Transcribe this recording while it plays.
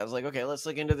I was like, okay, let's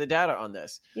look into the data on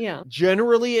this. Yeah.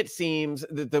 Generally, it seems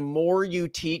that the more you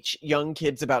teach young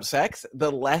kids about sex,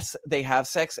 the less they have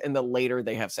sex and the later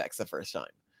they have sex the first time.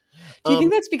 Do you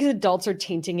think that's because adults are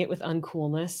tainting it with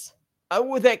uncoolness?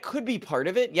 Well, that could be part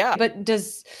of it, yeah. But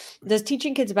does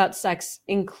teaching kids about sex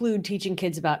include teaching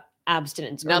kids about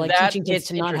abstinence, or Now like teaching kids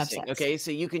to not have sex? Okay, so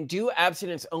you can do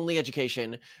abstinence-only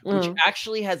education, which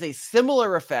actually has a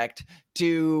similar effect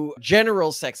to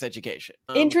general sex education.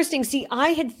 Interesting. See, I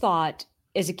had thought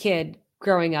as a kid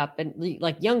growing up and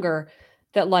like younger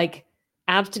that like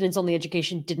abstinence-only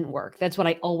education didn't work. That's what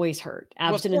I always heard.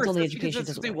 Abstinence-only education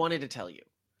that's what they wanted to tell you.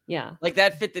 Yeah. Like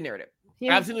that fit the narrative.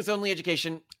 Yeah. Abstinence-only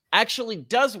education actually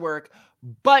does work,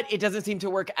 but it doesn't seem to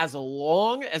work as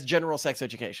long as general sex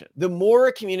education. The more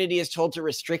a community is told to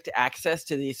restrict access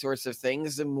to these sorts of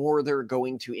things, the more they're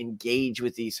going to engage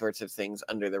with these sorts of things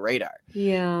under the radar.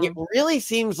 Yeah. It really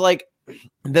seems like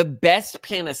the best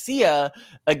panacea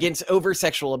against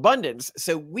over-sexual abundance.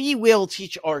 So we will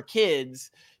teach our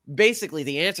kids, basically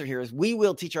the answer here is we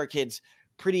will teach our kids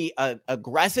pretty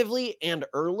aggressively and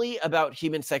early about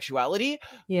human sexuality.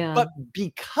 Yeah. But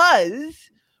because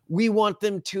we want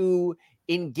them to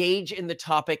engage in the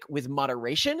topic with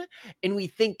moderation, and we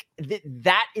think that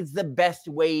that is the best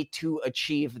way to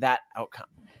achieve that outcome.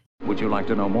 Would you like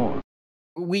to know more?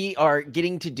 We are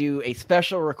getting to do a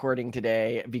special recording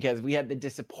today because we had the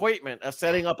disappointment of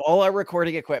setting up all our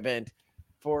recording equipment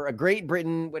for a Great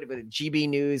Britain, GB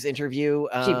News interview.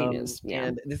 GB News, yeah.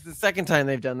 And this is the second time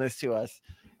they've done this to us.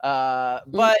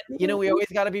 But, you know, we always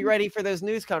got to be ready for those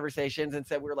news conversations. And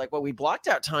so we were like, well, we blocked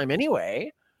out time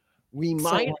anyway. We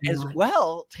might as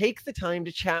well take the time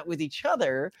to chat with each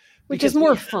other. Which is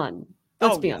more fun.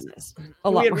 Let's be honest.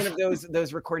 We had one of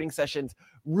those recording sessions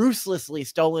ruthlessly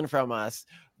stolen from us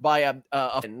by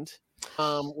a friend,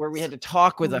 where we had to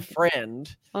talk with a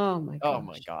friend. Oh my gosh. Oh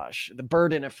my gosh. The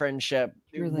burden of friendship.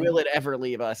 Really? Will it ever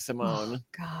leave us, Simone? Oh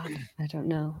God, I don't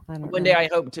know. One day I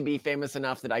hope to be famous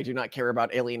enough that I do not care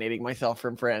about alienating myself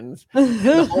from friends.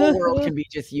 The whole world can be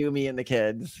just you, me, and the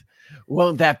kids.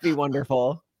 Won't that be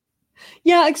wonderful?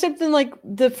 Yeah, except then like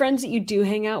the friends that you do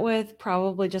hang out with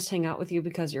probably just hang out with you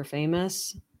because you're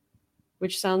famous,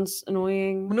 which sounds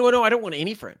annoying. No, I don't want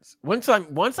any friends. Once I'm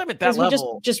at that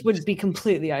level, just would be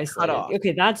completely isolated.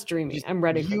 Okay, that's dreamy. I'm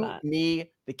ready for that.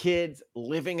 Me, the kids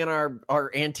living in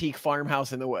our antique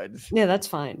farmhouse in the woods. Yeah, that's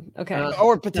fine. Okay.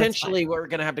 Or potentially we're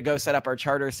going to have to go set up our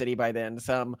charter city by then,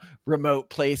 some remote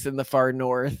place in the far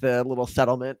north, a little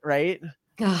settlement, right?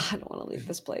 I don't want to leave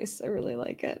this place. I really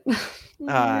like it.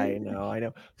 I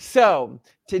know. So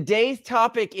today's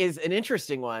topic is an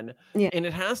interesting one, and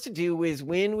it has to do with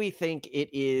when we think it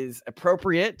is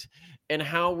appropriate and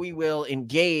how we will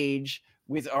engage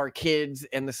with our kids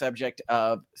and the subject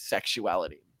of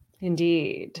sexuality.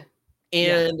 Indeed.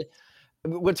 And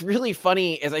what's really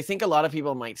funny is I think a lot of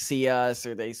people might see us,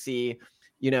 or they see,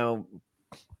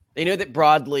 they know that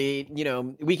broadly,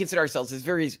 we consider ourselves as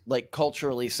very like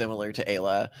culturally similar to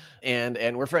Ayla,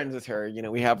 and we're friends with her.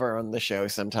 We have her on the show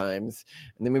sometimes,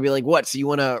 and then we'd be like, "What? So you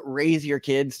want to raise your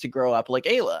kids to grow up like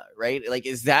Ayla, right? Like,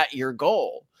 is that your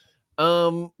goal?"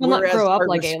 Well, not grow up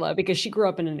like Ayla, because she grew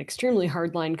up in an extremely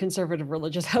hardline conservative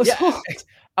religious household.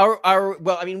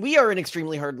 Yeah. We are an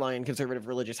extremely hardline conservative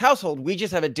religious household. We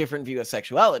just have a different view of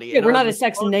sexuality. Yeah, we're not a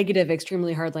sex negative,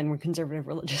 extremely hardline conservative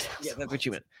religious household. Yeah, that's what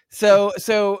you meant.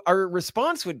 So our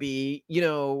response would be,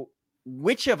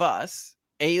 which of us,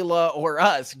 Ayla or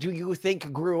us, do you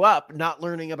think grew up not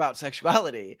learning about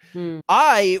sexuality?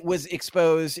 I was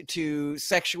exposed to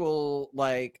sexual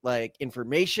like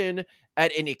information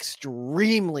at an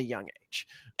extremely young age.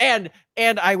 And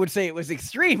I would say it was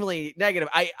extremely negative.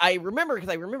 I remember,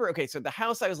 okay, so the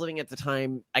house I was living at the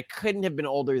time, I couldn't have been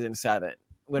older than 7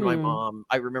 when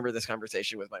I remember this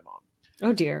conversation with my mom.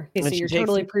 Oh dear. Okay, so you're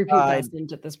totally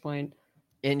prepubescent at this point.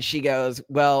 And she goes,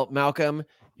 well, Malcolm,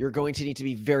 you're going to need to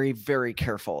be very, very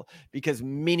careful, because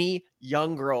many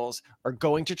young girls are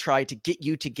going to try to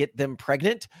get them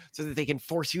pregnant so that they can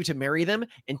force you to marry them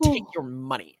and take your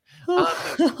money.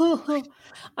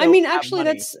 Actually,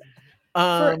 that's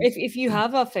if you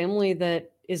have a family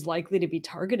that is likely to be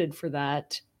targeted for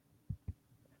that.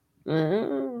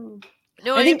 No,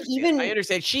 I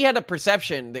understand. She had a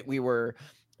perception that we were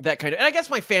that kind of, and I guess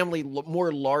my family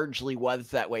more largely was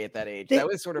that way at that age. That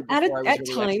was sort of at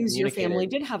times your family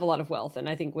did have a lot of wealth, and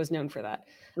I think was known for that.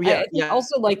 Yeah.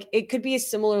 Also, like, it could be a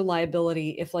similar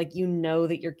liability if, like,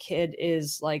 that your kid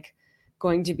is like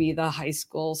going to be the high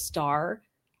school star,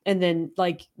 and then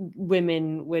like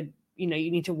women would, you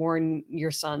need to warn your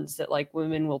sons that like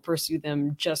women will pursue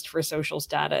them just for social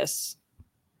status.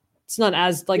 It's not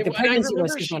as like Yeah, the well, and I pregnancy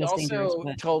remember risk is she not as dangerous, also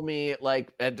but told me, like,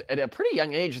 at a pretty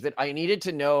young age that I needed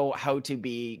to know how to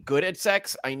be good at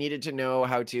sex. I needed to know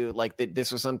how to, like, that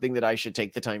this was something that I should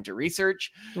take the time to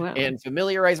research wow. and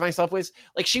familiarize myself with.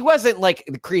 Like, she wasn't like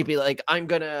creepy, like, I'm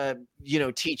gonna,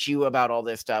 teach you about all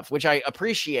this stuff, which I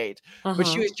appreciate. But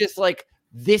she Uh-huh. was just like,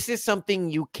 this is something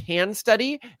you can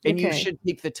study and you Okay. should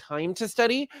take the time to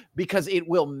study because it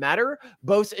will matter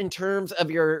both in terms of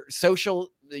your social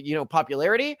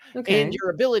popularity Okay. and your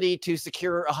ability to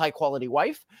secure a high quality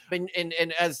wife. And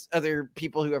as other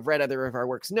people who have read other of our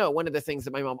works know, one of the things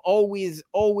that my mom always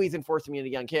enforced me as a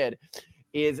young kid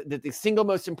is that the single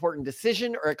most important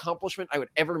decision or accomplishment I would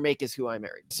ever make is who I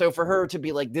married. So for her to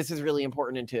be like, this is really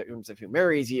important in terms of who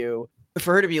marries you,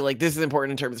 for her to be like, this is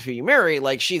important in terms of who you marry,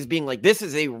 like she's being like, this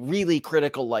is a really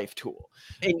critical life tool.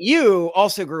 And you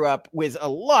also grew up with a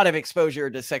lot of exposure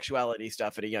to sexuality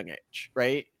stuff at a young age,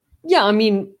 right? Yeah, I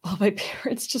mean, my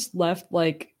parents just left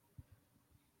like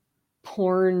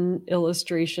porn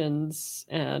illustrations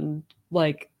and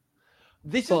like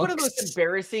This is one of the most books.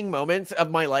 embarrassing moments of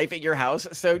my life at your house.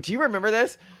 So do you remember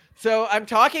this? So I'm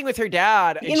talking with her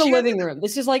dad and In the she was living room.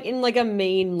 This is like in like a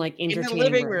main like in the entertaining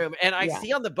living room, and I Yeah.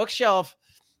 see on the bookshelf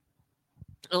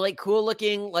a like cool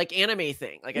looking like anime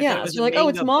thing. Like I thought it Yeah, was so a like, oh,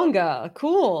 it's manga book. manga.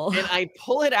 Cool. And I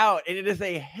pull it out and it is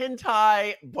a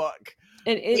hentai book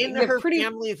And in yeah, her pretty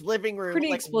family's living room, pretty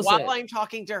like explicit. while I'm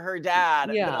talking to her dad.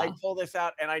 That I Yeah. pull this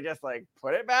out and I just like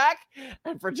put it back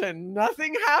and pretend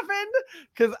nothing happened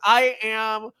because I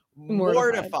am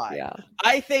mortified. Yeah.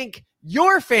 I think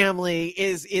your family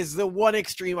is the one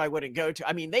extreme I wouldn't go to.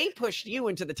 I mean, they pushed you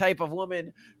into the type of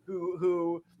woman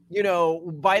who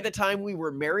by the time we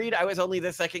were married, I was only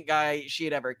the second guy she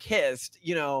had ever kissed,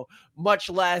 much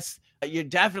less you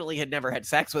definitely had never had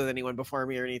sex with anyone before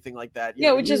me or anything like that.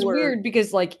 Yeah, which is weird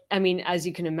because like, I mean, as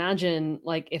you can imagine,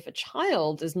 like if a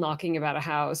child is knocking about a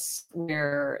house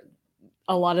where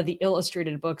a lot of the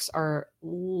illustrated books are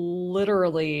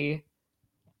literally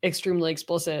extremely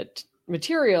explicit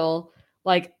material,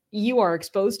 like you are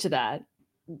exposed to that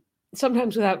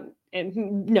sometimes without, and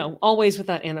no, always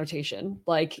without annotation,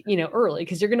 like, early,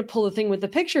 because you're going to pull the thing with the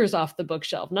pictures off the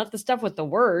bookshelf, not the stuff with the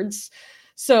words.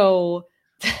 So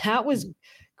that was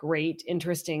great,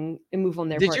 interesting, and move on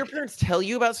their Did part. your parents tell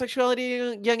you about sexuality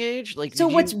at a young age? Like, So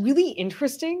what's really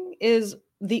interesting is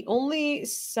the only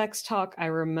sex talk I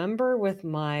remember with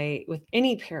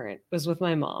any parent was with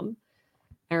my mom.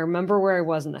 I remember where I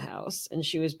was in the house, and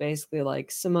she was basically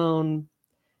like, Simone,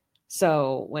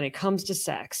 so when it comes to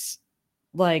sex,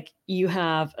 like you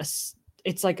have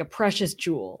it's like a precious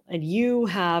jewel, and you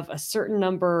have a certain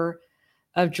number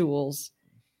of jewels,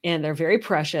 and they're very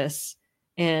precious,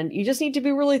 and you just need to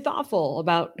be really thoughtful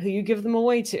about who you give them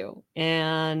away to.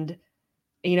 And,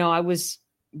 I was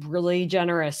really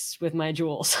generous with my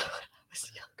jewels. I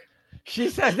was younger. She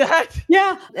said that?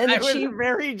 Yeah. And I was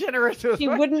very generous with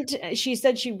she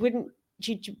said she wouldn't,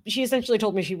 she essentially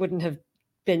told me she wouldn't have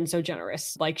been so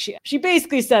generous. Like she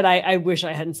basically said, I wish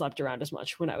I hadn't slept around as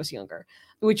much when I was younger,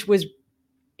 which was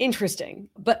interesting.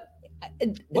 But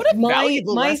what a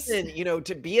valuable lesson,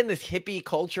 to be in this hippie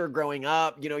culture growing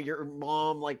up, your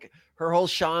mom, like her whole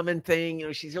shaman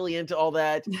thing, she's really into all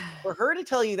that. For her to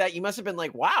tell you that, you must have been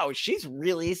like, wow, she's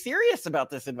really serious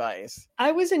about this advice.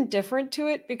 I was indifferent to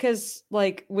it because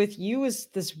like with you is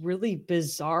this really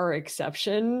bizarre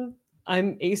exception.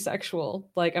 I'm asexual.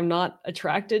 Like I'm not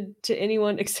attracted to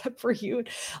anyone except for you.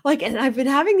 Like, and I've been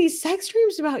having these sex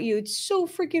dreams about you. It's so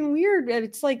freaking weird. And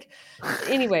it's like,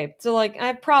 anyway, so like I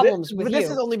have problems with you. This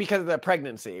is only because of the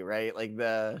pregnancy, right? Like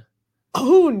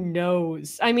who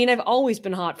knows? I mean, I've always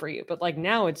been hot for you, but like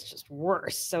now it's just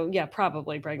worse. So yeah,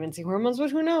 probably pregnancy hormones, but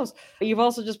who knows? You've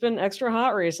also just been extra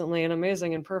hot recently and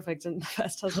amazing and perfect and the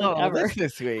best husband ever. This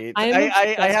is sweet.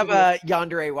 I have a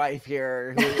yandere wife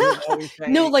here who's always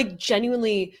saying, no, like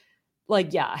genuinely,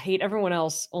 like, yeah, I hate everyone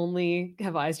else, only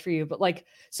have eyes for you. But like,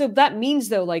 so that means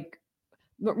though, like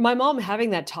my mom having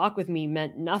that talk with me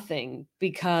meant nothing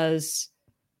because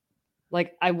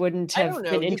like I wouldn't have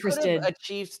been interested. You could have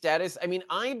achieved status. I mean,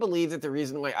 I believe that the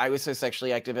reason why I was so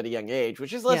sexually active at a young age,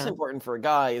 which is less important for a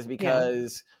guy, is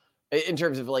because in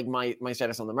terms of like my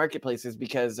status on the marketplace, is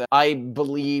because I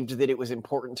believed that it was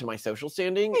important to my social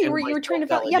standing. Yeah, you were trying to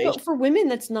find, but for women,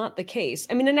 that's not the case.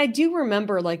 I mean, and I do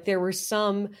remember like there were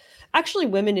some actually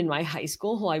women in my high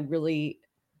school who I really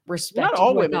respect. Not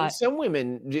all women. Some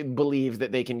women believe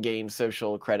that they can gain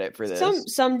social credit for this.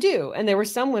 Some do. And there were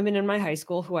some women in my high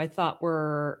school who I thought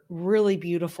were really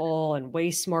beautiful and way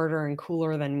smarter and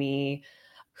cooler than me,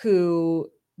 who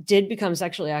did become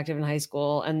sexually active in high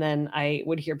school, and then I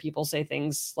would hear people say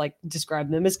things like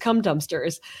describe them as cum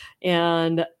dumpsters,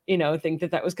 and think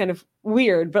that was kind of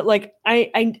weird. But like I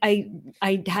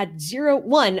had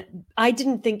I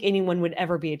didn't think anyone would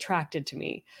ever be attracted to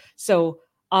me, so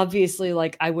obviously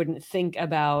like I wouldn't think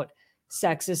about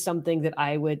sex as something that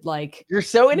I would like. You're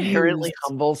so inherently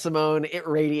humble, Simone. It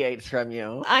radiates from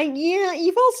you.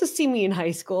 You've also seen me in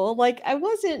high school. Like I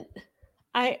was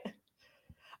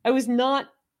not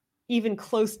even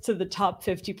close to the top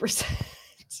 50%.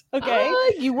 Okay.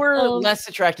 You were less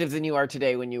attractive than you are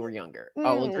today when you were younger.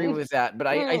 I'll agree with that. But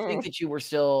I think that you were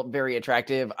still very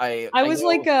attractive. I was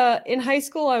like in high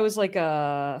school, I was like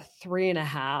a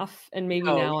 3.5. And maybe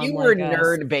now you were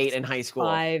nerd bait in high school.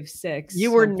 5, 6.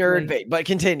 You were nerd bait, but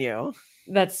continue.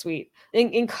 That's sweet.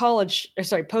 In college,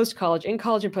 post-college, in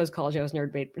college and post-college, I was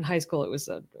nerd bait. In high school, it was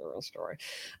a real story.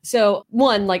 So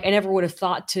one, like I never would have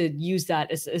thought to use that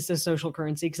as a social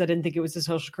currency because I didn't think it was a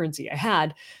social currency I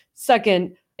had.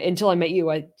 Second, until I met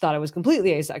you, I thought I was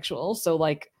completely asexual. So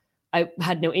like I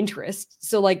had no interest.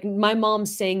 So like my mom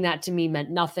saying that to me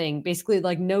meant nothing. Basically,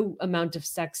 like no amount of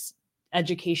sex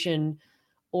education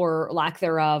or lack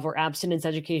thereof or abstinence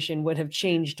education would have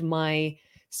changed my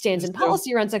stance and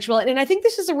policy around sexuality. And I think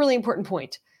this is a really important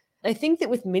point. I think that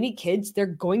with many kids, they're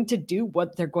going to do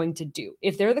what they're going to do.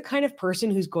 If they're the kind of person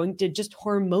who's going to just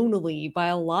hormonally,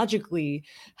 biologically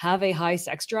have a high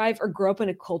sex drive or grow up in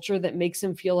a culture that makes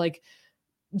them feel like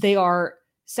they are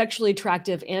sexually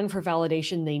attractive and for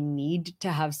validation, they need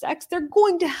to have sex, they're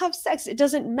going to have sex. It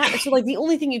doesn't matter. So like the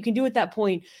only thing you can do at that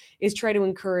point is try to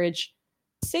encourage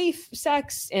safe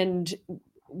sex and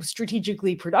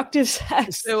strategically productive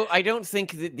sex. So I don't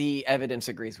think that the evidence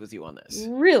agrees with you on this.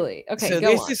 Really? Okay. So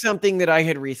this is something that I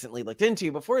had recently looked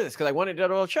into before this because I wanted to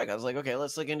double check. I was like, okay,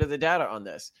 let's look into the data on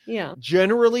this. Yeah.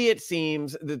 Generally, it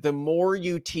seems that the more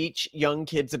you teach young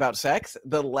kids about sex,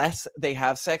 the less they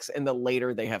have sex and the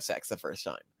later they have sex the first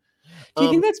time. Do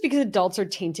you think that's because adults are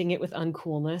tainting it with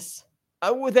uncoolness?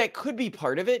 Well, that could be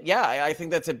part of it. Yeah, I think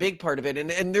that's a big part of it.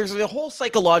 And there's a whole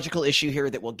psychological issue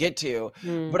here that we'll get to.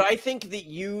 But I think that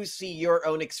you see your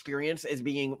own experience as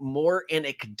being more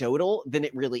anecdotal than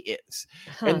it really is.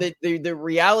 And the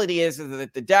reality is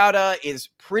that the data is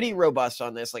pretty robust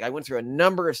on this. Like I went through a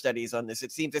number of studies on this.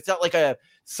 It seems it's not like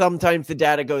sometimes the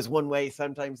data goes one way,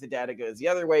 sometimes the data goes the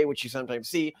other way, which you sometimes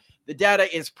see. The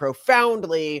data is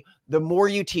profoundly, the more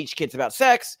you teach kids about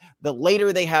sex, the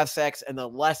later they have sex and the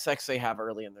less sex they have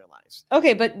early in their lives.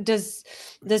 Okay, but does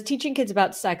teaching kids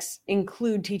about sex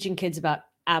include teaching kids about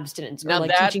abstinence or now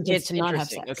like teaching kids to not have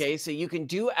sex? Okay, so you can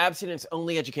do abstinence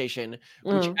only education,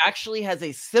 which actually has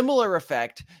a similar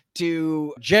effect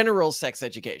to general sex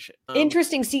education.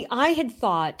 Interesting. See, I had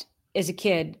thought as a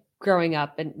kid growing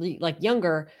up and like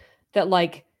younger that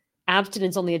like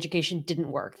abstinence only education didn't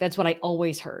work. That's what I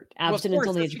always heard. Abstinence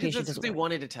only education doesn't work. They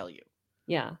wanted to tell you.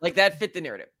 Yeah. Like that fit the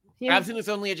narrative. Yeah. Abstinence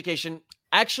only education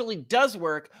actually does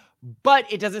work,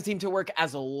 but it doesn't seem to work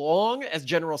as long as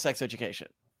general sex education.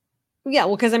 Yeah,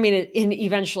 well, because I mean,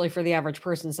 eventually for the average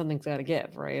person, something's got to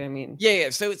give, right? I mean, yeah.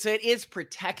 So it is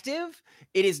protective.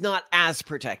 It is not as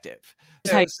protective.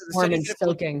 Mormon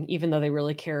soaking, even though they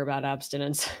really care about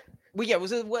abstinence. Well, yeah,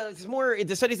 it's more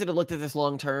the studies that have looked at this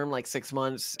long term, like 6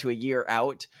 months to a year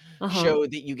out, show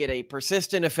that you get a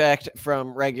persistent effect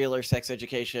from regular sex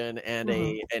education and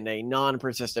a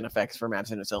non-persistent effect from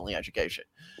abstinence only education.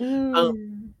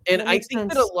 And I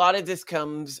think that a lot of this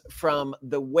comes from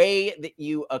the way that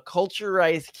you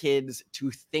acculturize kids to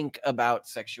think about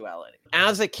sexuality.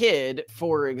 As a kid,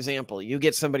 for example, you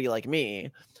get somebody like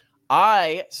me,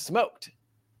 I smoked,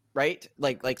 right?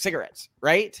 Like cigarettes,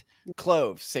 right?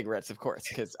 Clove cigarettes, of course,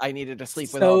 because I needed to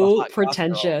sleep with all the hot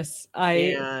pretentious.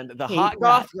 And the hot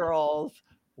goth girls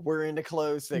were into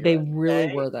clove cigarettes. They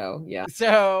really were, though. Yeah.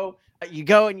 So you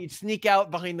go and you'd sneak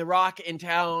out behind the rock in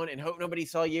town and hope nobody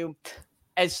saw you.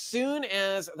 As soon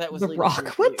as that was the rock,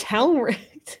 what town?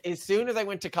 As soon as I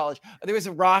went to college, there was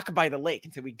a rock by the lake,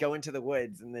 and so we'd go into the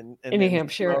woods and then in New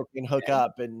Hampshire and hook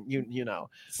up, and you know.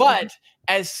 But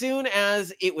as soon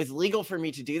as it was legal for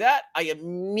me to do that, I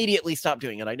immediately stopped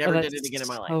doing it. I never did it again in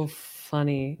my life. Oh,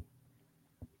 funny.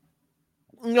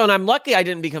 No, and I'm lucky I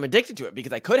didn't become addicted to it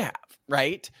because I could have.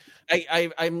 Right?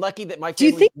 I'm lucky that my family. Do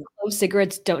you think clove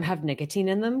cigarettes don't have nicotine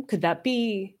in them? Could that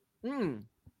be?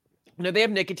 No, they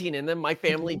have nicotine in them. My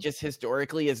family just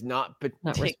historically is not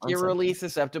Not particularly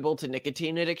susceptible to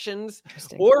nicotine addictions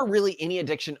Interesting. or really any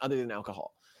addiction other than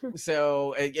alcohol. Hmm.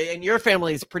 So, and your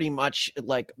family is pretty much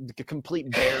like the complete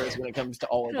bears when it comes to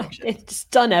all addiction. It's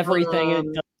done everything. And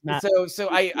it doesn't matter. So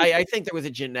I think there was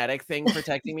a genetic thing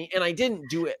protecting me, and I didn't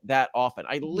do it that often.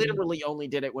 I literally only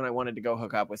did it when I wanted to go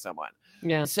hook up with someone.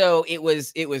 Yeah. So it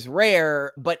was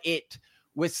rare, but it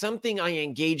was something I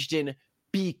engaged in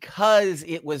because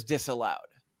it was disallowed.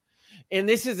 And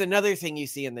this is another thing you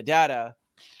see in the data.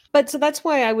 But so that's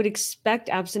why I would expect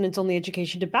abstinence-only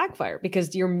education to backfire,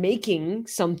 because you're making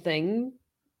something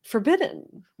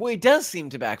forbidden. Well, it does seem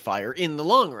to backfire in the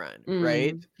long run,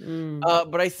 right?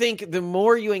 But I think the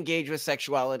more you engage with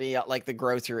sexuality, like the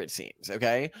grosser it seems,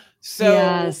 okay? So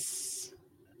yes.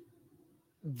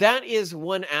 that is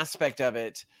one aspect of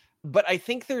it. But I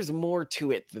think there's more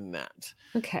to it than that.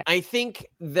 Okay. I think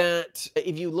that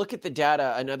if you look at the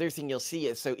data, another thing you'll see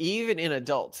is, so even in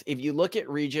adults, if you look at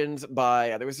regions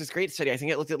by, there was this great study, I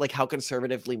think it looked at like how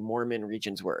conservatively Mormon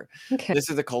regions were. Okay.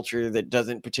 This is a culture that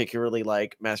doesn't particularly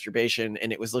like masturbation,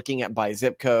 and it was looking at by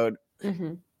zip code.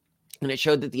 Mm-hmm. And it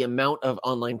showed that the amount of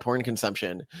online porn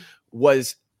consumption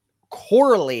was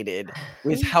correlated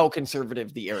with how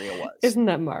conservative the area was. Isn't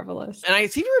that marvelous? And I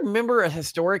seem to remember a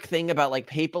historic thing about like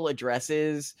PayPal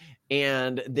addresses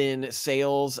and then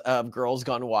sales of Girls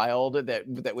Gone Wild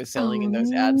that was selling in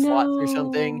those ad slots or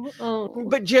something. Oh.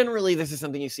 But generally, this is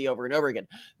something you see over and over again.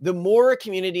 The more a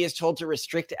community is told to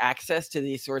restrict access to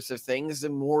these sorts of things, the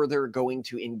more they're going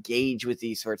to engage with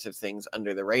these sorts of things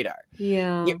under the radar.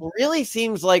 Yeah. It really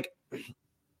seems like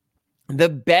the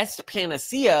best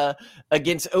panacea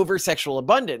against over-sexual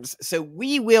abundance. So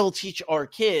we will teach our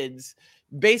kids,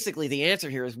 basically the answer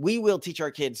here is we will teach our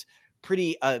kids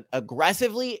pretty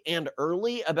aggressively and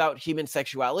early about human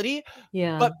sexuality.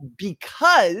 Yeah. But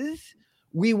because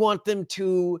we want them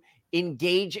to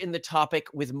engage in the topic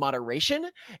with moderation,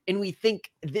 and we think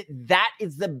that that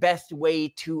is the best way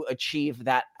to achieve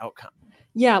that outcome.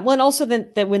 Yeah, well, and also then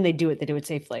that when they do it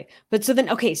safely. But so then,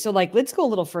 okay, so like, let's go a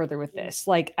little further with this.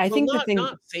 Like, I think the thing,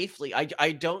 not safely.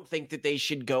 I don't think that they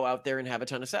should go out there and have a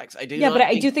ton of sex. I do. Yeah, but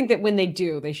I do think that when they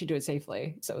do, they should do it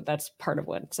safely. So that's part of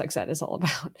what sex ed is all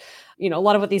about. You know, a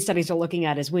lot of what these studies are looking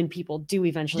at is when people do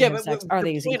eventually have sex, are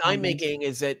they using? The point I'm making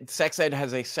is that sex ed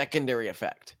has a secondary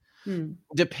effect.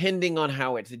 Depending on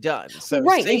how it's done. So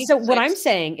right. And so what I'm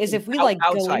saying is if we like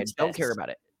outside, don't care about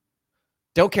it.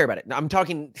 Don't care about it. I'm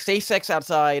talking safe sex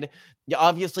outside.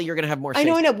 Obviously, you're going to have more. I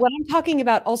know. What I'm talking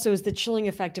about also is the chilling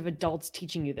effect of adults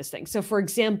teaching you this thing. So, for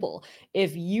example,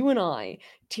 if you and I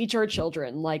teach our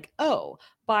children, like, oh,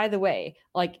 by the way,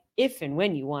 like if and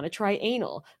when you want to try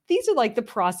anal, these are like the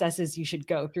processes you should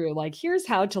go through. Like, here's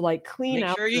how to like clean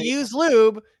out. Make sure you use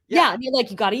lube. Yeah, like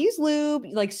you got to use lube.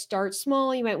 Like start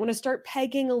small. You might want to start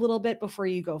pegging a little bit before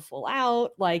you go full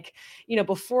out. Like, you know,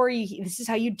 before you, this is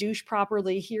how you douche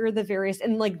properly. Here are the various,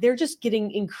 and like they're just getting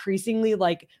increasingly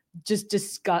like just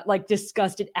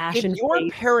disgusted ashen. If your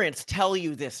parents tell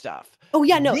you this stuff. Oh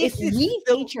yeah, no. If we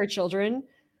teach our children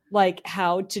like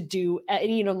how to do,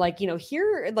 and you know, like, you know,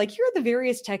 here are the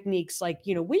various techniques, like,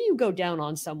 you know, when you go down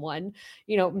on someone,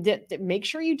 you know, make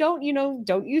sure you don't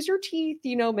use your teeth,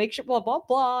 you know, make sure blah, blah,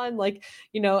 blah. And like,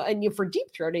 you know, and for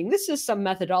deep throating, this is some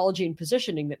methodology and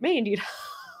positioning that may indeed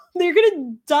they're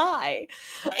gonna die.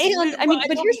 And I mean,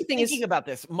 but here's the thing: thinking about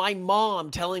this, my mom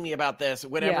telling me about this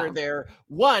whenever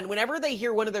whenever they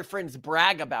hear one of their friends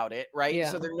brag about it, right? Yeah.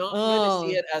 So they're not going to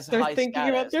see it as they're high thinking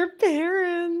status. about their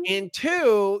parents. And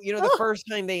two, you know, the first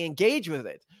time they engage with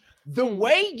it, the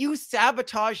way you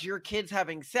sabotage your kids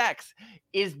having sex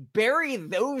is bury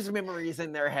those memories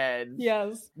in their head.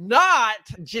 Yes. Not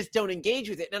just don't engage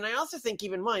with it. And I also think,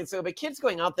 keep in mind, so if a kid's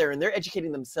going out there and they're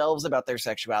educating themselves about their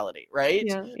sexuality, right?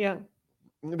 Yeah, yeah.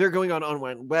 They're going on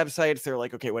online websites. They're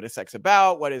like, okay, what is sex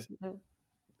about? What is...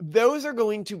 Those are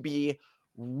going to be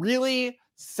really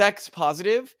sex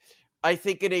positive, I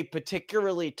think, in a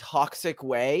particularly toxic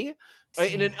way.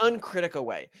 In an uncritical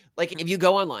way. Like if you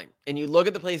go online and you look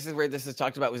at the places where this is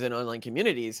talked about within online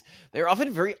communities, they're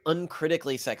often very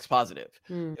uncritically sex positive.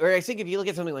 Where I think if you look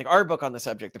at something like our book on the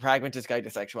subject, The Pragmatist Guide to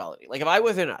Sexuality, like if I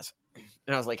was in us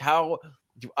and I was like, how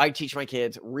do I teach my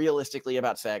kids realistically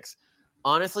about sex?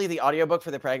 Honestly, the audiobook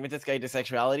for The Pragmatist Guide to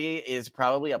Sexuality is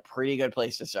probably a pretty good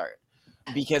place to start.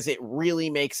 Because it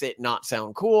really makes it not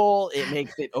sound cool. It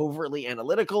makes it overly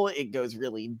analytical. It goes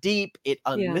really deep. It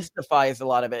unmystifies a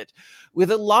lot of it. With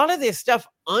a lot of this stuff,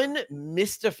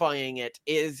 unmystifying it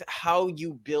is how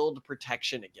you build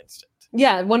protection against it.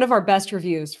 Yeah, one of our best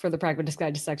reviews for The Pragmatist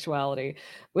Guide to Sexuality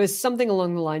was something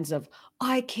along the lines of,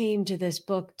 I came to this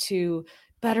book to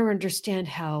better understand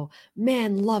how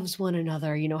man loves one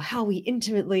another, how we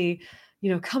intimately,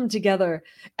 come together.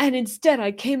 And instead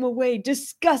I came away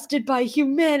disgusted by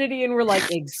humanity. And we're like,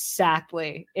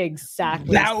 exactly.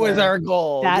 That was sir. our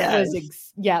goal. That yes.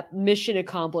 was mission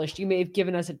accomplished. You may have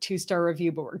given us a 2-star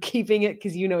review, but we're keeping it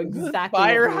because exactly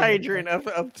fire what we were hydrant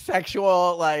of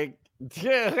sexual, like,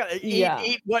 Yeah.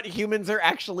 eat what humans are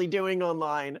actually doing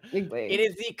online. It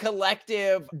is the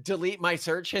collective delete my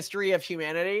search history of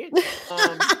humanity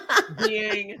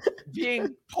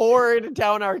being poured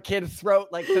down our kid's throat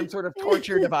like some sort of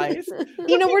torture device.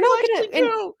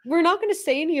 we're not gonna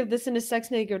say any of this in a sex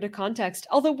negative context,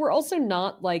 although we're also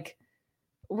not like,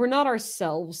 we're not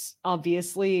ourselves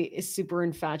obviously super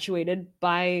infatuated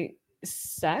by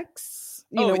sex.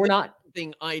 We're not.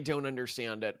 Thing I don't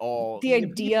understand at all. The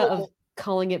idea of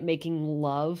calling it making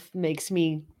love makes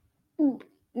me, Yeah,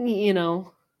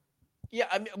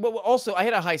 I mean, well, also I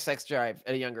had a high sex drive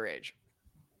at a younger age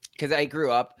because I grew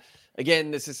up.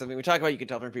 Again, this is something we talk about. You can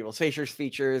tell from people's facial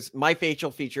features. My facial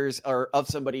features are of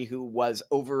somebody who was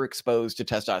overexposed to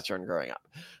testosterone growing up.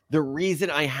 The reason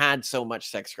I had so much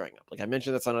sex growing up, like I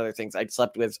mentioned this on other things, I'd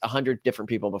slept with 100 different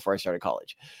people before I started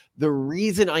college. The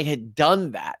reason I had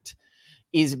done that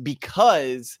is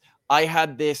because I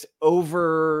had this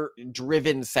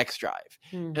overdriven sex drive.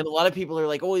 And a lot of people are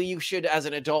like, oh, you should, as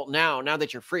an adult now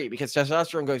that you're free, because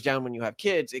testosterone goes down when you have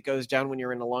kids. It goes down when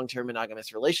you're in a long-term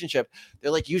monogamous relationship. They're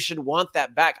like, you should want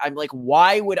that back. I'm like,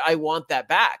 why would I want that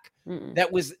back?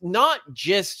 That was not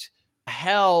just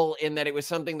hell in that it was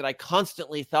something that I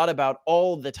constantly thought about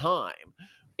all the time.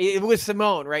 It was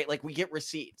Simone, right? Like, we get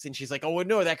receipts and she's like, oh,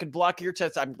 no, that could block your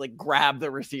test. I'm like, grab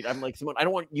the receipt. I'm like, Simone, I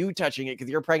don't want you touching it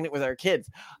because you're pregnant with our kids.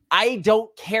 I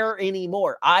don't care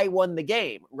anymore. I won the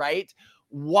game, right?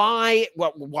 Why?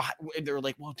 Why? They're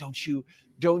like, well,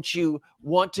 don't you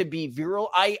want to be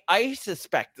virile? I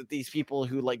suspect that these people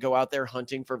who like go out there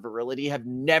hunting for virility have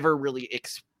never really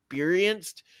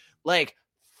experienced like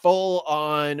full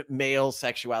on male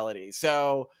sexuality.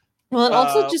 So, well, and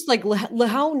also just like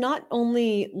how not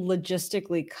only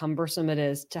logistically cumbersome it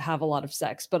is to have a lot of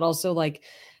sex, but also like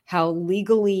how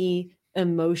legally,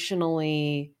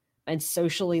 emotionally, and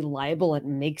socially liable it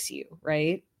makes you,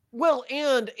 right? Well,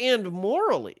 and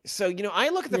morally. So, I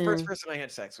look at the first person I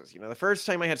had sex with. The first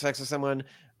time I had sex with someone,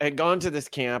 I had gone to this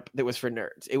camp that was for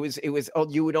nerds. It was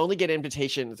you would only get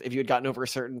invitations if you had gotten over a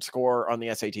certain score on the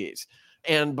SATs.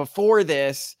 And before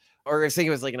this, or I think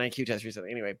it was like an IQ test or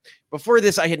something. Anyway, before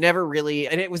this, I had never really,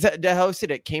 and it was hosted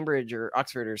at Cambridge or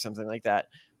Oxford or something like that.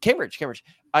 Cambridge.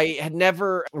 I had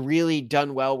never really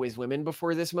done well with women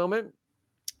before this moment.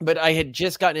 But I had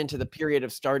just gotten into the period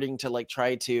of starting to like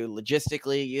try to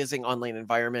logistically using online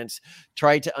environments,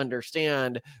 try to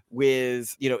understand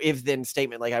with, if then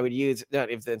statement, like I would use not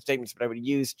if then statements, but I would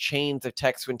use chains of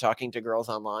text when talking to girls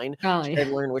online. I'd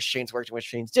learn which chains worked and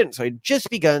which chains didn't. So I'd just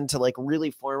begun to like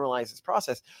really formalize this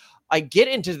process. I get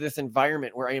into this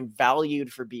environment where I am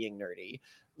valued for being nerdy.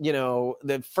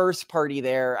 The first party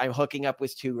there, I'm hooking up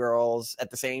with 2 girls at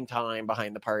the same time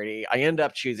behind the party. I end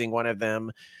up choosing one of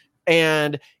them.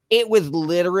 And it was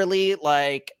literally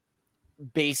like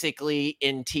basically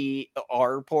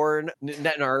NTR porn,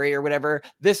 Netnari or whatever.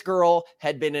 This girl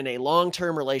had been in a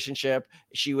long-term relationship.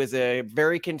 She was a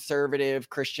very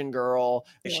conservative Christian girl.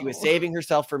 She was saving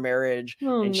herself for marriage.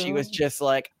 She was just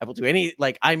like, I will do any,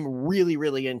 like, I'm really,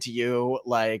 really into you.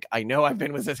 Like, I know I've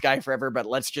been with this guy forever, but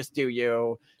let's just do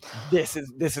you. This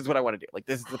is what I want to do. Like,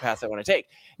 this is the path I want to take.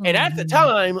 And at the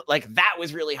time, like, that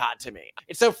was really hot to me.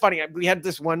 It's so funny. We had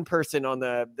this one person on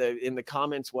in the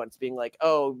comments once being like,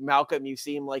 oh, Malcolm, you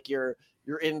seem like you're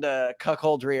into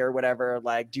cuckoldry or whatever.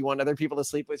 Like, do you want other people to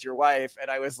sleep with your wife?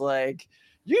 And I was like,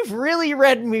 you've really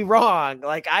read me wrong.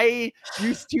 Like, I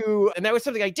used to, and that was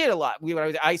something I did a lot.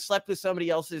 I slept with somebody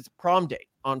else's prom date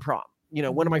on prom.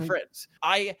 One of my friends.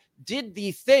 I did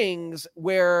these things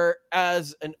where,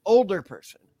 as an older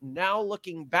person, now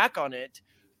looking back on it,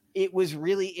 it was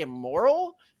really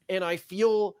immoral. And I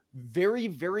feel very,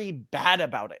 very bad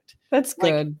about it. That's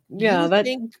good. Yeah,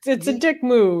 it's a dick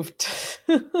move.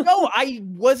 No, I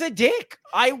was a dick.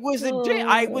 I was a dick.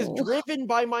 I was driven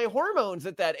by my hormones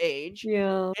at that age.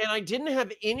 Yeah. And I didn't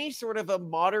have any sort of a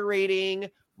moderating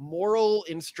moral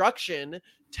instruction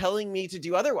telling me to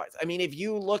do otherwise. I mean, if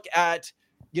you look at,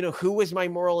 who was my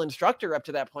moral instructor up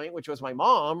to that point, which was my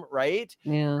mom, right?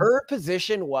 Yeah. Her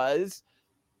position was,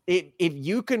 if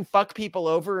you can fuck people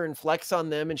over and flex on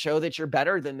them and show that you're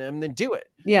better than them, then do it.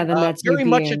 Yeah, then that's very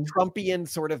much a Trumpian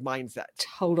sort of mindset.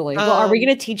 Totally. Well, are we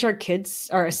going to teach our kids,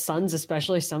 our sons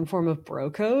especially, some form of bro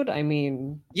code? I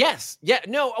mean, yes, yeah,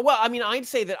 no. Well, I mean, I'd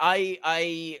say that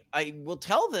I will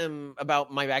tell them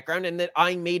about my background and that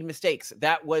I made mistakes.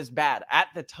 That was bad at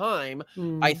the time.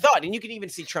 I thought, and you can even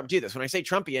see Trump do this. When I say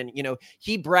Trumpian, you know,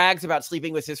 he brags about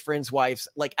sleeping with his friends' wives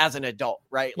like as an adult,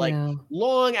 right? Like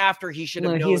long after he should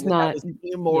have known that was an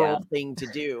immoral thing to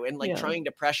do, and like trying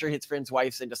to pressure his friends'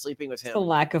 wives into sleeping with him.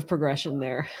 The lack of progression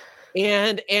there.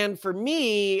 And for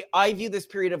me, I view this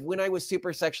period of when I was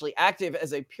super sexually active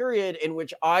as a period in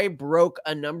which I broke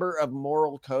a number of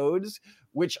moral codes,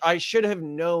 which I should have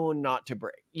known not to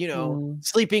break. You know,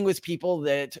 sleeping with people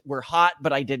that were hot,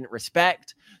 but I didn't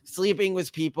respect. Sleeping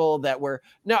with people that were,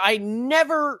 no, I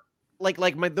never,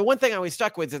 the one thing I was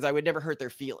stuck with is I would never hurt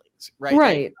their feelings, right?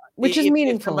 Right. Like, which is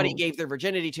meaningful. If somebody gave their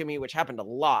virginity to me, which happened a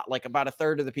lot, like about a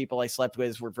third of the people I slept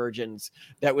with were virgins.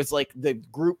 That was like the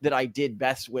group that I did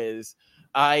best with.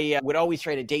 I would always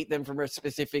try to date them for a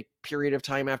specific period of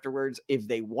time afterwards. If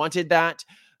they wanted that,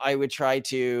 I would try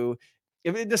to.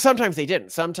 Sometimes they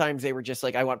didn't. Sometimes they were just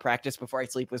like, I want practice before I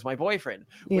sleep with my boyfriend.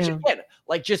 Which again,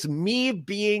 like just me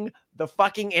being the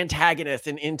fucking antagonist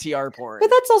in NTR porn.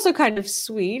 But that's also kind of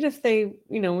sweet if they,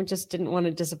 you know, just didn't want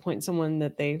to disappoint someone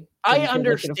that they. I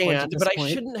understand, but I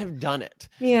shouldn't have done it.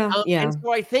 Yeah. And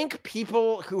so I think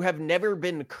people who have never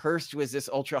been cursed with this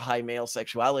ultra high male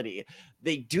sexuality,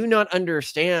 they do not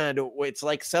understand. It's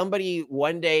like somebody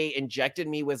one day injected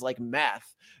me with like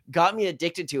meth, got me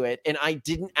addicted to it, and I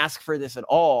didn't ask for this at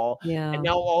all. Yeah. And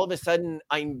now all of a sudden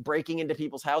I'm breaking into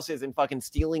people's houses and fucking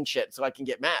stealing shit so I can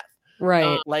get meth.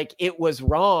 Right. Like it was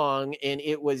wrong and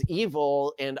it was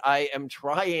evil, and I am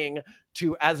trying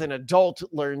to, as an adult,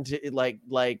 learn to like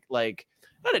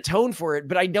not atone for it,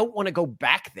 but I don't want to go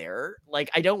back there. Like,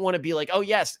 I don't want to be like, oh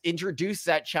yes, introduce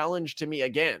that challenge to me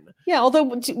again. Yeah.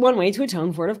 Although one way to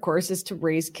atone for it, of course, is to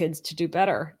raise kids to do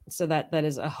better. So that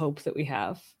is a hope that we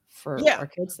have for our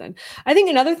kids. Then I think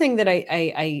another thing that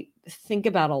I think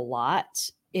about a lot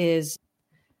is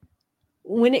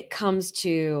when it comes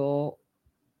to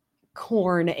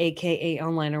porn, aka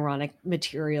online erotic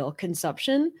material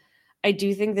consumption, I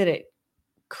do think that it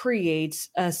creates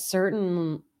a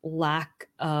certain lack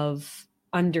of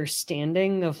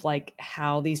understanding of like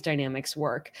how these dynamics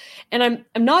work. And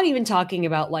I'm not even talking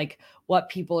about like what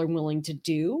people are willing to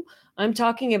do. I'm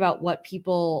talking about what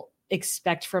people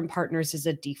expect from partners as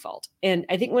a default. And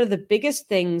I think one of the biggest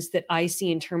things that I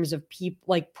see in terms of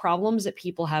like problems that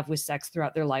people have with sex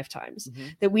throughout their lifetimes,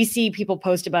 that we see people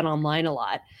post about online a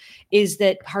lot, is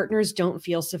that partners don't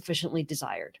feel sufficiently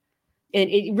desired. And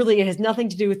it has nothing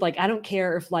to do with like, I don't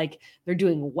care if like they're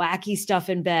doing wacky stuff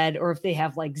in bed or if they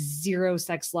have like zero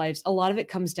sex lives. A lot of it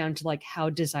comes down to like how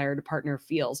desired a partner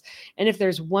feels. And if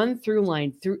there's one through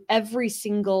line through every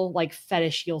single like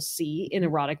fetish you'll see in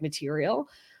erotic material,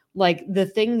 like the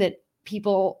thing that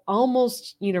people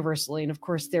almost universally, and of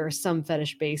course there are some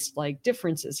fetish based like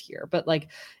differences here, but like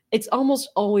it's almost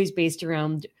always based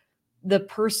around the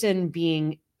person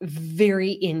being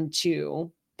very into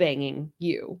banging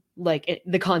you, like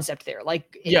the concept there,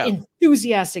 like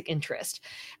enthusiastic interest.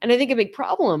 And I think a big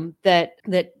problem that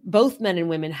both men and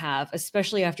women have,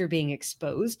 especially after being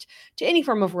exposed to any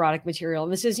form of erotic material,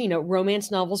 and this is, you know,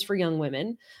 romance novels for young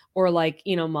women, or like,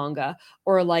 you know, manga,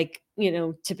 or like, you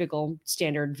know, typical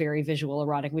standard, very visual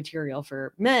erotic material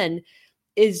for men,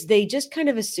 is they just kind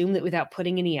of assume that without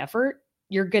putting any effort,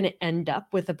 you're going to end up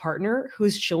with a partner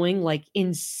who's showing like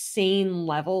insane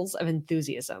levels of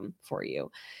enthusiasm for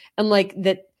you. And like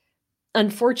that,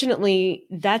 unfortunately,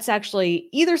 that's actually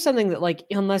either something that like,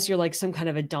 unless you're like some kind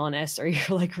of Adonis or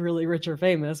you're like really rich or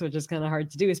famous, which is kind of hard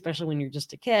to do, especially when you're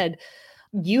just a kid,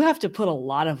 you have to put a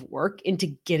lot of work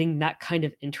into getting that kind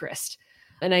of interest.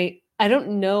 And I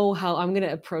don't know how I'm going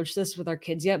to approach this with our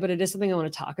kids yet, but it is something I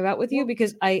want to talk about with you,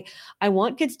 because I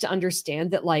want kids to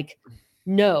understand that like,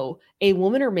 no, a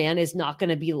woman or man is not going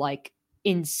to be like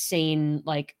insane,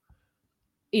 like,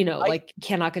 you know, like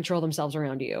cannot control themselves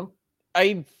around you.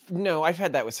 I've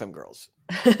had that with some girls.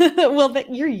 Well,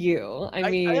 that you're you. I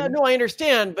mean, I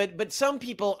understand, but some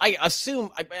people, I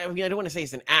assume, I mean, I don't want to say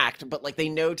it's an act, but like they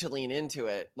know to lean into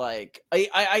it. Like,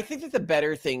 I think that the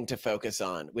better thing to focus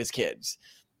on with kids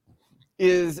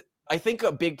is, I think,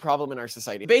 a big problem in our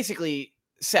society. Basically,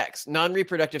 sex,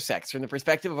 non-reproductive sex, from the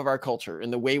perspective of our culture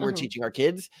and the way we're teaching our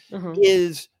kids,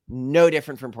 is no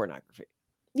different from pornography.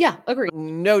 Yeah, agree.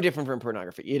 No different from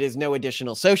pornography. It is no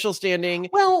additional social standing.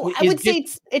 Well, I would say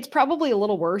it's probably a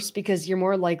little worse, because you're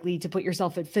more likely to put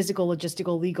yourself at physical,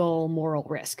 logistical, legal, moral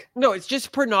risk. No, it's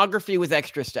just pornography with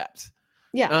extra steps.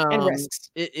 Yeah, and risks.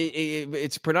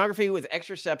 It's pornography with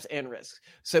extra steps and risks.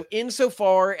 So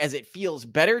insofar as it feels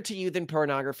better to you than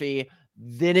pornography,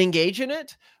 then engage in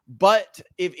it. But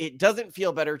if it doesn't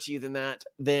feel better to you than that,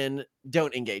 then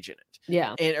don't engage in it.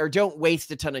 Yeah. Or don't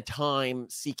waste a ton of time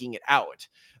seeking it out.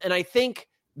 And I think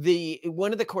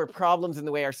one of the core problems in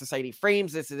the way our society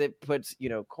frames this is it puts,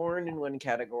 porn in one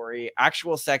category,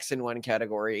 actual sex in one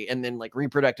category, and then like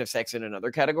reproductive sex in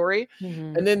another category.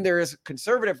 Mm-hmm. And then there's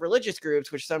conservative religious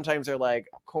groups, which sometimes are like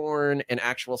porn and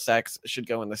actual sex should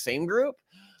go in the same group.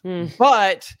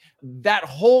 But that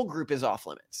whole group is off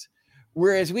limits.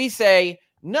 Whereas we say,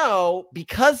 no,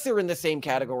 because they're in the same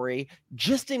category,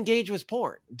 just engage with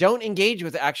porn. Don't engage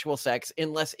with actual sex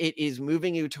unless it is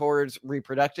moving you towards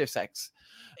reproductive sex.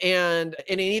 And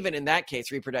even in that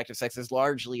case, reproductive sex is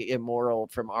largely immoral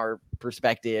from our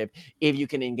perspective if you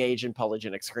can engage in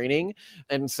polygenic screening.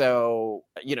 And so,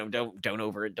 don't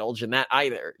overindulge in that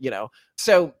either,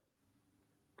 So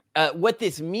what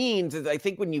this means is I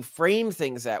think when you frame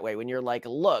things that way, when you're like,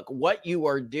 look, what you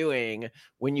are doing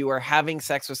when you are having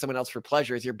sex with someone else for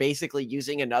pleasure is you're basically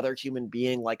using another human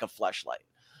being like a fleshlight.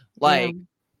 Like,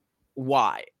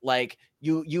 why? Like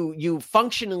you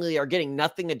functionally are getting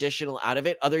nothing additional out of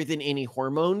it other than any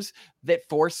hormones that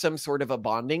force some sort of a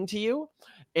bonding to you.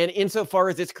 And insofar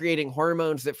as it's creating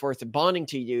hormones that force a bonding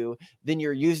to you, then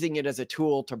you're using it as a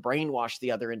tool to brainwash the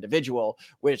other individual,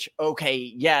 which, okay,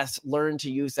 yes, learn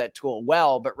to use that tool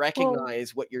well, but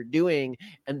recognize what you're doing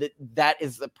and that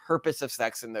is the purpose of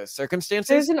sex in those circumstances.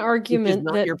 There's an argument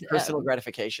not that your personal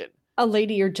gratification. A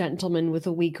lady or gentleman with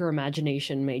a weaker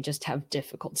imagination may just have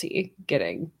difficulty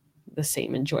getting the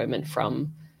same enjoyment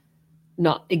from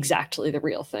not exactly the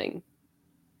real thing.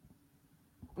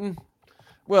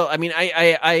 Well, I mean,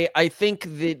 I think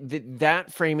that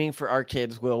framing for our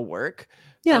kids will work.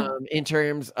 Yeah. In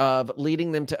terms of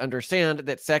leading them to understand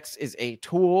that sex is a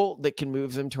tool that can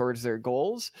move them towards their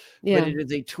goals. Yeah. But it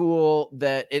is a tool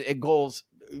that it goals.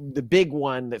 The big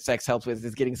one that sex helps with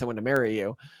is getting someone to marry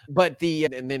you,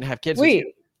 and then have kids.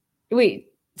 Wait.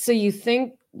 So you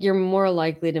think you're more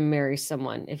likely to marry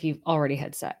someone if you've already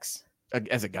had sex?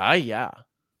 As a guy, yeah.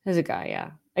 As a guy,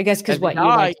 yeah. I guess because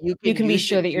you can be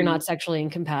sure that you're not sexually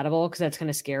incompatible because that's kind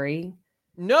of scary.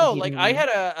 No, like I had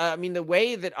the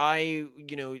way that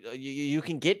you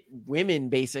can get women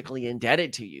basically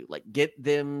indebted to you, like get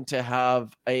them to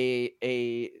have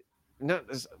a not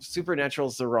supernatural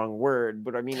is the wrong word,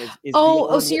 but I mean,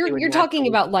 so you're talking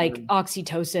about like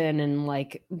oxytocin and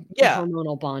like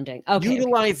hormonal bonding. Okay,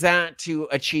 utilize that to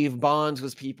achieve bonds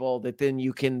with people that then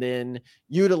you can then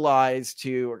utilize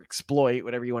to or exploit,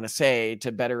 whatever you want to say,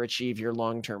 to better achieve your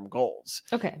long-term goals.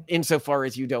 Okay, insofar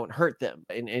as you don't hurt them,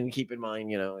 and keep in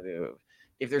mind,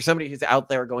 if there's somebody who's out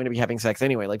there going to be having sex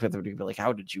anyway, like people would be like,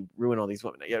 how did you ruin all these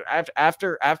women?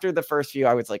 After the first few,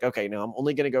 I was like, okay, no, I'm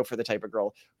only going to go for the type of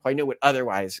girl who I know would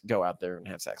otherwise go out there and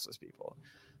have sex with people.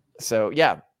 So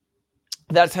yeah,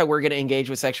 that's how we're going to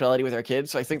engage with sexuality with our kids.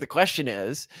 So I think the question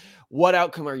is, what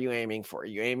outcome are you aiming for? Are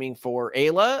you aiming for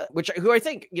Ayla, who I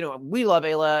think, we love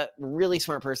Ayla, really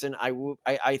smart person.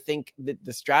 I think that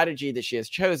the strategy that she has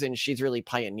chosen, she's really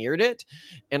pioneered it.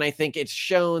 And I think it's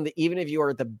shown that even if you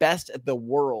are the best at the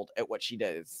world at what she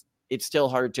does, it's still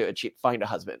hard to find a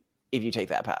husband if you take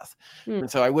that path. And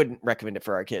so I wouldn't recommend it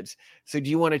for our kids. So do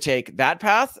you want to take that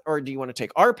path or do you want to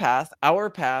take our path? Our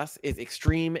path is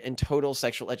extreme and total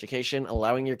sexual education,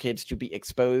 allowing your kids to be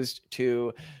exposed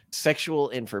to sexual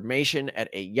information at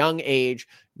a young age,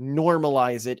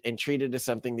 normalize it and treat it as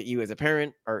something that you as a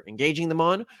parent are engaging them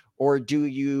on. Or do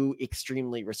you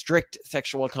extremely restrict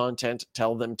sexual content,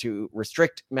 tell them to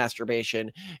restrict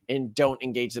masturbation and don't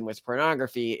engage them with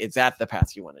pornography? Is that the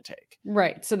path you want to take?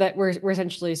 Right. So that we're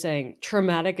essentially saying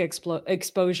traumatic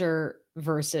exposure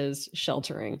versus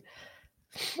sheltering.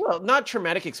 Well, not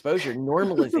traumatic exposure,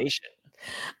 normalization.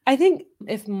 I think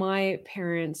if my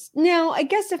parents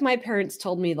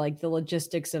told me like the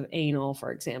logistics of anal,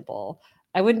 for example,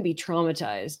 I wouldn't be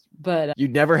traumatized, but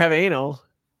you'd never have anal.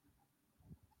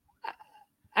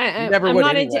 I'm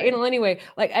not into anal anyway.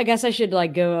 Like, I guess I should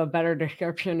like go a better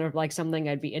description of like something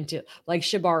I'd be into, like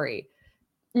shibari.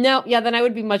 No, yeah, then I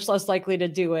would be much less likely to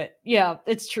do it. Yeah,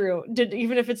 it's true.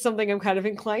 Even if it's something I'm kind of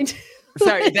inclined to.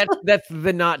 Sorry, that's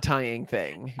the knot tying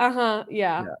thing.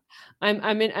 Yeah.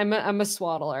 I'm a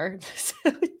swaddler.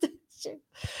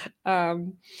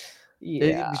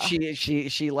 Yeah.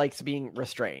 She likes being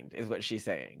restrained, is what she's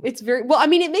saying. It's very well, I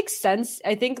mean, it makes sense.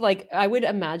 I think like I would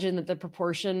imagine that the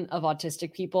proportion of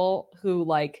autistic people who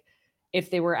like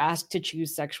if they were asked to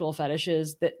choose sexual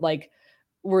fetishes that like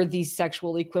were the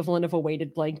sexual equivalent of a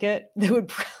weighted blanket, they would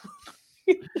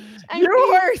probably You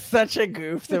are such a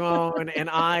goof, Simone, and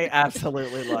I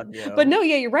absolutely love you. But no,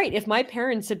 yeah, you're right. If my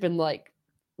parents had been like,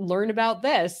 learn about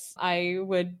this, I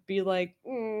would be like,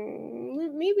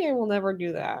 maybe I will never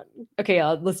do that. Okay,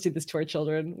 let's do this to our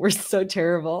children. We're so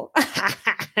terrible. It's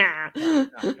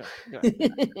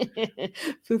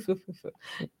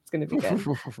gonna be good.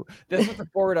 That's what the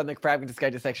forward on the Pragmatist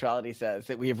Guide to Sexuality says,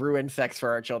 that we have ruined sex for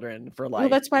our children for life. Well,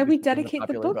 that's why we dedicate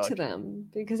the popular book to them,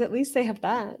 because at least they have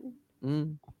that.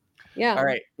 Yeah. All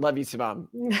right. Love you, Simone.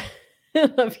 I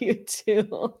love you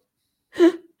too.